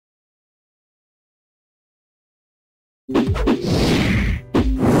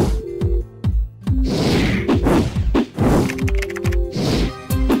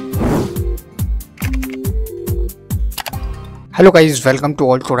Hello guys, welcome to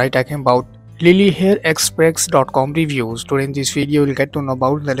all. Today talking about lilyhairexpress.com reviews. Today in this video you'll get to know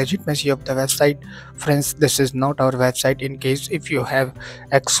about the legitimacy of the website. Friends, this is not our website. In case if you have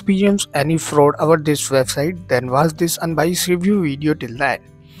experienced any fraud over this website, then watch this unbiased review video till then.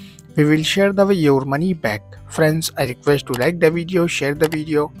 We will share your money back. Friends, I request to like the video, share the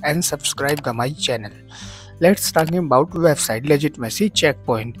video and subscribe to my channel. Let's talking about website legitimacy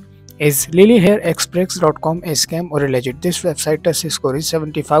checkpoint. Is lilyhairexpress.com a scam or a legit? This website test score is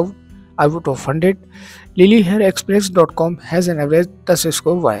 75 out of 100. Lilyhairexpress.com has an average test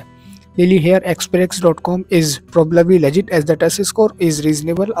score. Why? Lilyhairexpress.com is probably legit as the test score is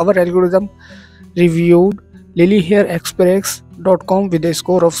reasonable. Our algorithm reviewed lilyhairexpress.com with a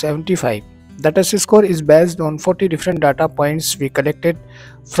score of 75. The test score is based on 40 different data points we collected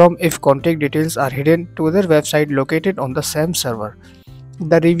from if contact details are hidden to other website located on the same server,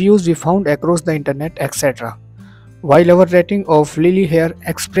 the reviews we found across the internet, etc. While our rating of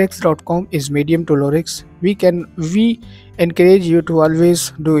lilyhairexpress.com is medium to low risk, we encourage you to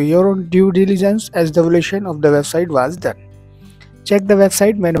always do your own due diligence as the evaluation of the website was done. Check the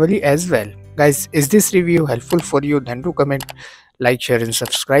website manually as well. Guys, is this review helpful for you? Then do comment, like, share and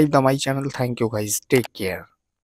subscribe to my channel. Thank you guys. Take care.